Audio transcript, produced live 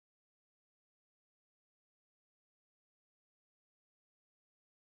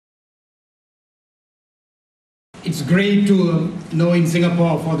it's great to know in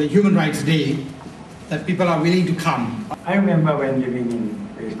Singapore for the Human Rights Day that people are willing to come. I remember when living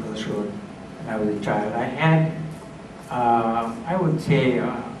in Race Course Road when I was a child, I had, I would say,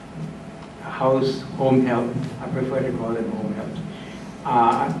 a house home help. I prefer to call it home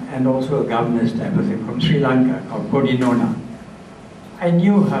help. And also a governess type of thing from Sri Lanka called Podinona. I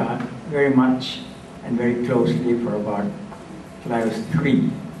knew her very much and very closely for about till I was 3.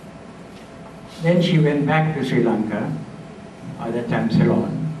 Then she went back to Sri Lanka, at that time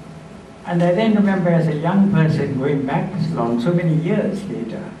Ceylon. And I then remember as a young person going back to Ceylon so many years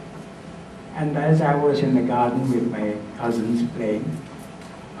later. And as I was in the garden with my cousins playing,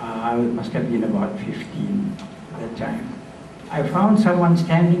 I must have been about 15 at that time, I found someone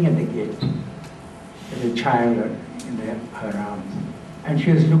standing at the gate with a child in her arms. And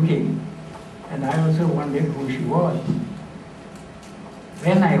she was looking. And I also wondered who she was.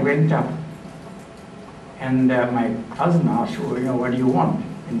 Then I went up, and my cousin asked her, what do you want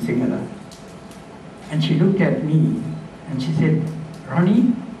in Sinhala? And she looked at me, and she said,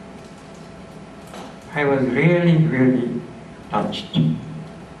 Ronnie, I was really, really touched.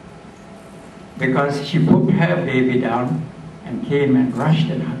 Because she put her baby down and came and rushed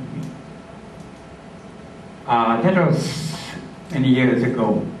and hugged me. That was many years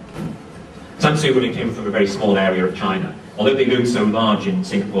ago. San Suu Kyi came from a very small area of China. Although they loomed so large in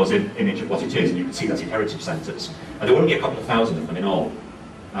Singapore's image of what it is, and you can see that in heritage centres, and there were only a couple of thousand of them in all.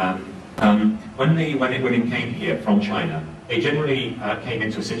 When the women came here from China, they generally came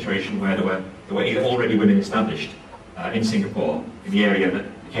into a situation where there were either already women established in Singapore, in the area that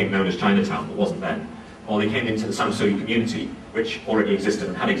became known as Chinatown, but wasn't then, or they came into the San Suu Kyi community, which already existed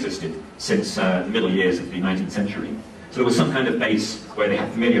and had existed since the middle years of the 19th century. So there was some kind of base where they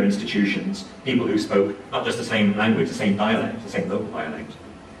had familiar institutions, people who spoke not just the same language, the same dialect, the same local dialect.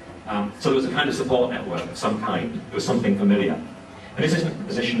 So there was a kind of support network of some kind. There was something familiar. And this isn't a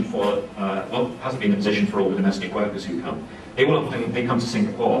position for, well, hasn't been a position for all the domestic workers who come. They come to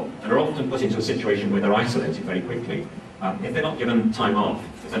Singapore and are often put into a situation where they're isolated very quickly. If they're not given time off,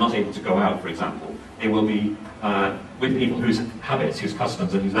 if they're not able to go out, for example, they will be with people whose habits, whose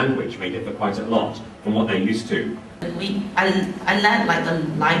customs, and whose language may differ quite a lot from what they're used to. I led like a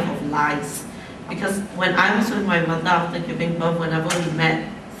life of lies, because when I was with my mother after giving birth, whenever we met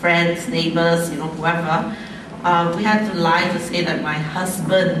friends, neighbors, whoever, we had to lie to say that my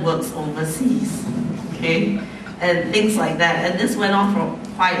husband works overseas, okay, and things like that. And this went on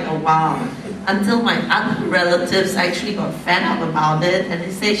for quite a while, until my other relatives actually got fed up about it, and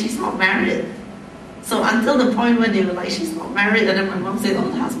they say she's not married. So until the point where they were like, she's not married, and then my mom said, oh,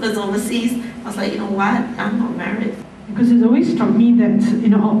 the husband's overseas. I was like, you know what, I'm not married. Because it's always struck me that,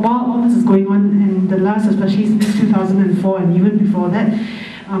 while all this is going on, and the last, especially since 2004 and even before that,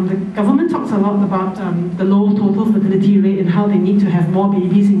 the government talks a lot about the low total fertility rate and how they need to have more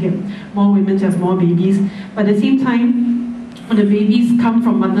babies and get more women to have more babies. But at the same time, when the babies come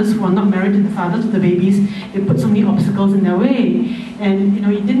from mothers who are not married to the fathers of the babies, it puts so many obstacles in their way. And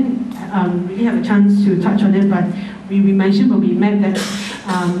you didn't really have a chance to touch on it, but we mentioned when we met that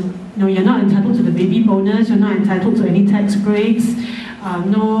you're not entitled to the baby bonus, you're not entitled to any tax breaks,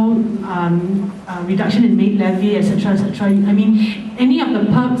 no reduction in maid levy, etc., etc. I mean, any of the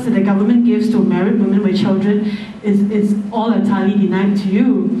perks that the government gives to married women with children is all entirely denied to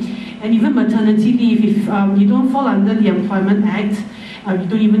you. And even maternity leave, if you don't fall under the Employment Act, you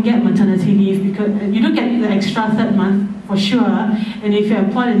don't even get maternity leave, because you don't get the extra third month for sure. And if you're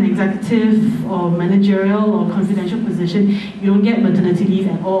employed in an executive or managerial or confidential position, you don't get maternity leave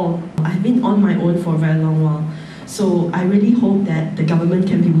at all. I've been on my own for a very long while. So I really hope that the government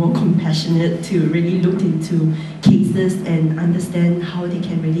can be more compassionate to really look into cases and understand how they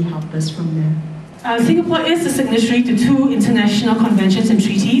can really help us from there. Singapore is a signatory to 2 international conventions and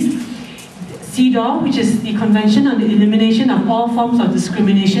treaties. CEDAW, which is the Convention on the Elimination of All Forms of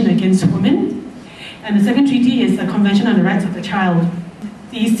Discrimination Against Women. And the second treaty is the Convention on the Rights of the Child.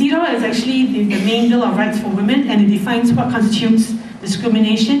 The CEDAW is actually the main Bill of Rights for Women, and it defines what constitutes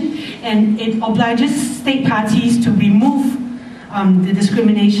discrimination, and it obliges state parties to remove the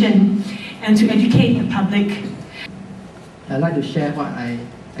discrimination and to educate the public. I'd like to share what I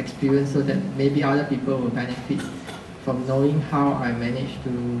experienced so that maybe other people will benefit from knowing how I managed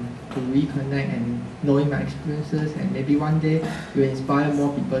to reconnect and knowing my experiences, and maybe one day will inspire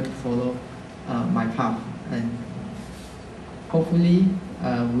more people to follow my path. And hopefully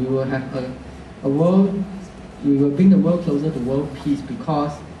we will have a world, we will bring the world closer to world peace,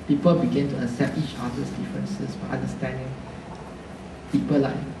 because people begin to accept each other's differences by understanding people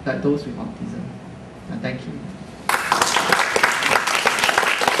like those with autism. Thank you.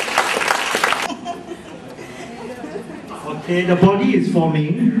 Okay, the body is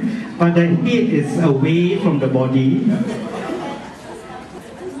forming, but the head is away from the body.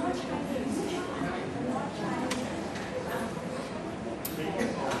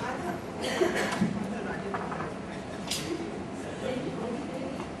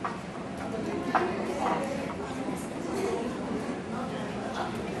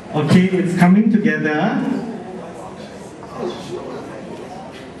 Okay, it's coming together.